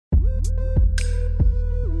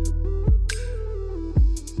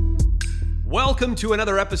Welcome to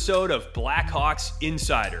another episode of Blackhawks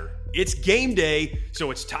Insider. It's game day,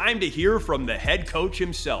 so it's time to hear from the head coach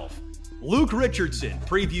himself. Luke Richardson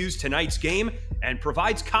previews tonight's game and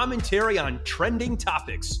provides commentary on trending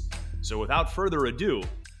topics. So without further ado,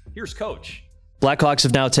 here's Coach. Blackhawks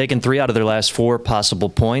have now taken 3 out of their last 4 possible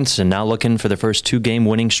points and now looking for their first 2-game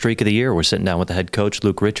winning streak of the year. We're sitting down with the head coach,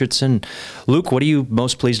 Luke Richardson. Luke, what are you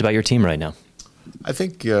most pleased about your team right now? I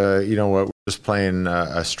think, we're just playing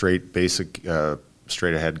a straight, basic,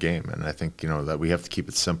 straight-ahead game. And I think, that we have to keep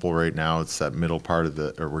it simple right now. It's that middle part of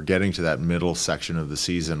we're getting to that middle section of the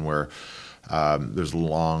season where there's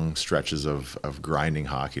long stretches of grinding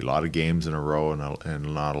hockey, a lot of games in a row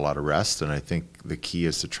and not a lot of rest. And I think the key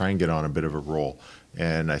is to try and get on a bit of a roll.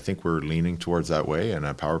 And I think we're leaning towards that way. And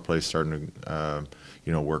our power play is starting to,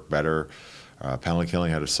 work better. Penalty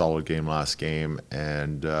killing had a solid game last game,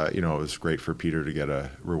 and it was great for Peter to get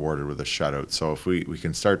rewarded with a shutout. So if we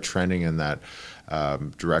can start trending in that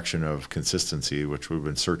direction of consistency, which we've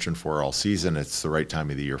been searching for all season, it's the right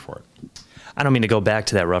time of the year for it. I don't mean to go back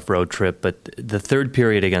to that rough road trip, but the third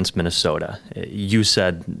period against Minnesota, you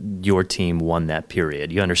said your team won that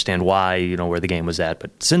period. You understand why, where the game was at,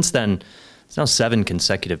 but since then, it's now 7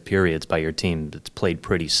 consecutive periods by your team that's played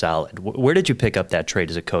pretty solid. Where did you pick up that trait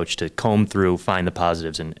as a coach to comb through, find the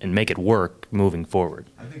positives, and make it work moving forward?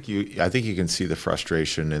 I think you can see the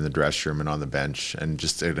frustration in the dressing room and on the bench, and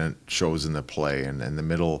just it shows in the play. And the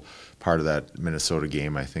middle part of that Minnesota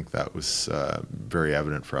game, I think that was very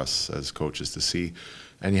evident for us as coaches to see.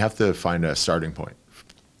 And you have to find a starting point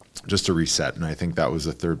just to reset. And I think that was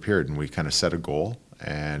the third period, and we kind of set a goal.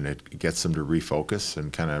 And it gets them to refocus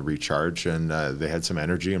and kind of recharge. And they had some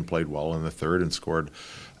energy and played well in the third and scored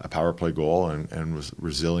a power play goal and was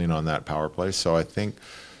resilient on that power play. So I think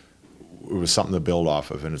it was something to build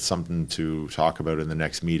off of, and it's something to talk about in the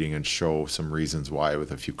next meeting and show some reasons why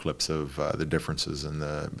with a few clips of the differences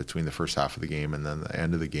between the first half of the game and then the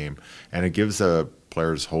end of the game. And it gives the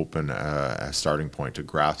players hope and a starting point to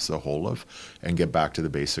grasp the whole of and get back to the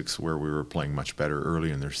basics where we were playing much better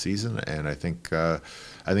early in their season. And I think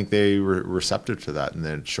they were receptive to that, and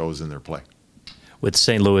then it shows in their play. With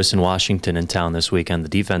St. Louis and Washington in town this weekend, the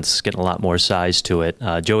defense is getting a lot more size to it.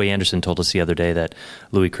 Joey Anderson told us the other day that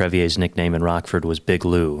Louis Crevier's nickname in Rockford was Big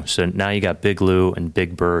Lou. So now you got Big Lou and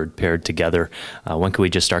Big Bird paired together. When can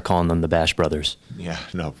we just start calling them the Bash Brothers? Yeah,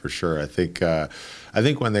 no, for sure. I think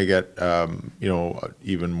when they get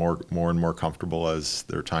even more and more comfortable as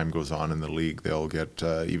their time goes on in the league, they'll get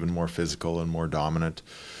even more physical and more dominant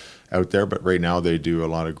out there. But right now they do a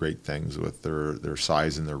lot of great things with their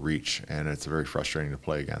size and their reach, and it's very frustrating to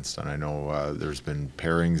play against. And I know there's been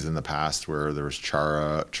pairings in the past where there was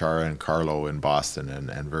Chara and Carlo in Boston,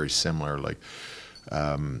 and very similar, like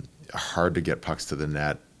hard to get pucks to the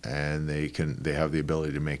net, and they have the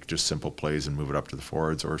ability to make just simple plays and move it up to the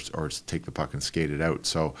forwards or take the puck and skate it out.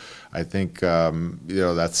 So I think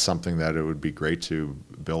that's something that it would be great to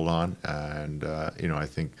build on, and I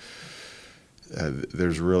think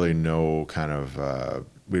there's really no kind of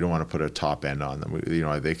we don't want to put a top end on them.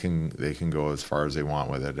 They can go as far as they want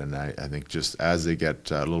with it, and I think just as they get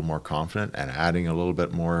a little more confident and adding a little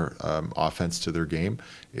bit more offense to their game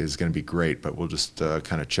is going to be great. But we'll just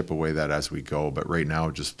kind of chip away that as we go. But right now,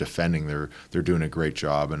 just defending, they're doing a great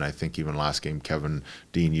job, and I think even last game, Kevin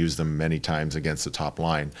Dean used them many times against the top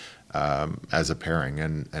line as a pairing,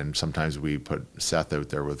 and sometimes we put Seth out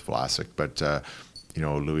there with Vlasic, but.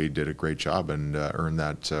 Louis did a great job and earned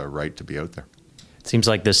that right to be out there. It seems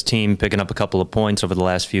like this team picking up a couple of points over the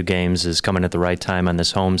last few games is coming at the right time on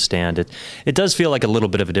this homestand. It does feel like a little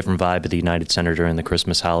bit of a different vibe at the United Center during the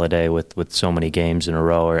Christmas holiday with so many games in a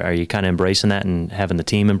row. Are you kind of embracing that and having the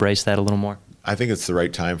team embrace that a little more? I think it's the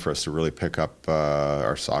right time for us to really pick up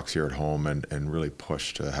our socks here at home and really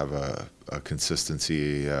push to have a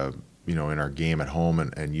consistency in our game at home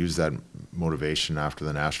and use that motivation after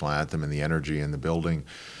the national anthem and the energy in the building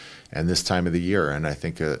and this time of the year. And I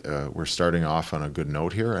think we're starting off on a good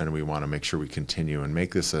note here, and we want to make sure we continue and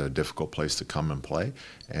make this a difficult place to come and play.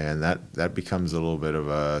 And that becomes a little bit of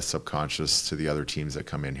a subconscious to the other teams that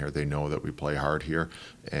come in here. They know that we play hard here,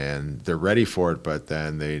 and they're ready for it, but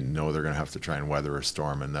then they know they're going to have to try and weather a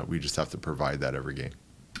storm, and that we just have to provide that every game.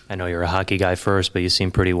 I know you're a hockey guy first, but you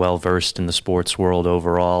seem pretty well versed in the sports world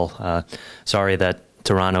overall. Sorry that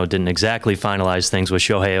Toronto didn't exactly finalize things with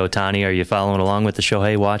Shohei Ohtani. Are you following along with the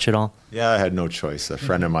Shohei watch at all? Yeah, I had no choice. A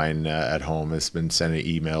friend of mine at home has been sending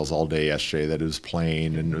emails all day yesterday that it was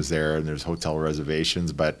playing and was there, and there's hotel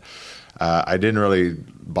reservations. But I didn't really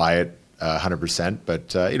buy it 100%.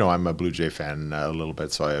 But, I'm a Blue Jay fan a little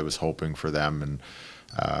bit, so I was hoping for them. And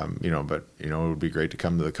But it would be great to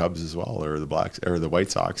come to the Cubs as well, or the Blacks, or the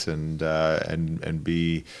White Sox, and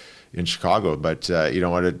be in Chicago. But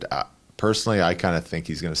personally, I kind of think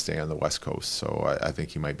he's going to stay on the West Coast. So I think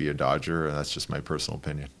he might be a Dodger, and that's just my personal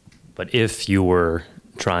opinion. But if you were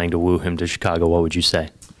trying to woo him to Chicago, what would you say?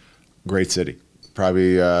 Great city.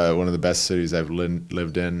 Probably one of the best cities I've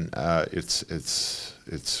lived in.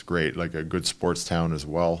 It's great, like a good sports town as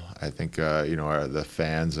well. I think the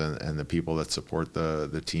fans and the people that support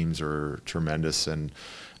the teams are tremendous, and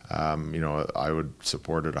I would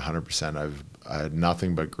support it 100%. I had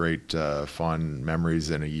nothing but great fun memories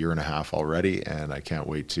in a year and a half already, and I can't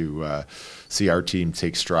wait to see our team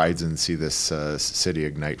take strides and see this city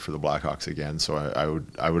ignite for the Blackhawks again. So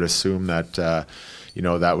I would assume that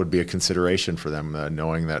that would be a consideration for them,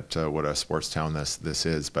 knowing that what a sports town this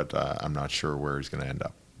is, but I'm not sure where he's going to end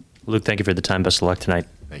up. Luke, thank you for the time. Best of luck tonight.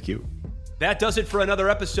 Thank you. That does it for another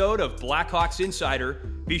episode of Blackhawks Insider.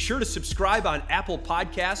 Be sure to subscribe on Apple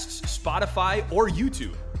Podcasts, Spotify, or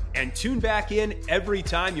YouTube, and tune back in every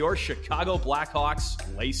time your Chicago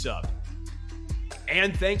Blackhawks lace up.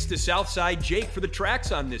 And thanks to Southside Jake for the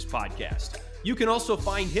tracks on this podcast. You can also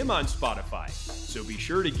find him on Spotify, so be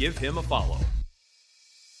sure to give him a follow.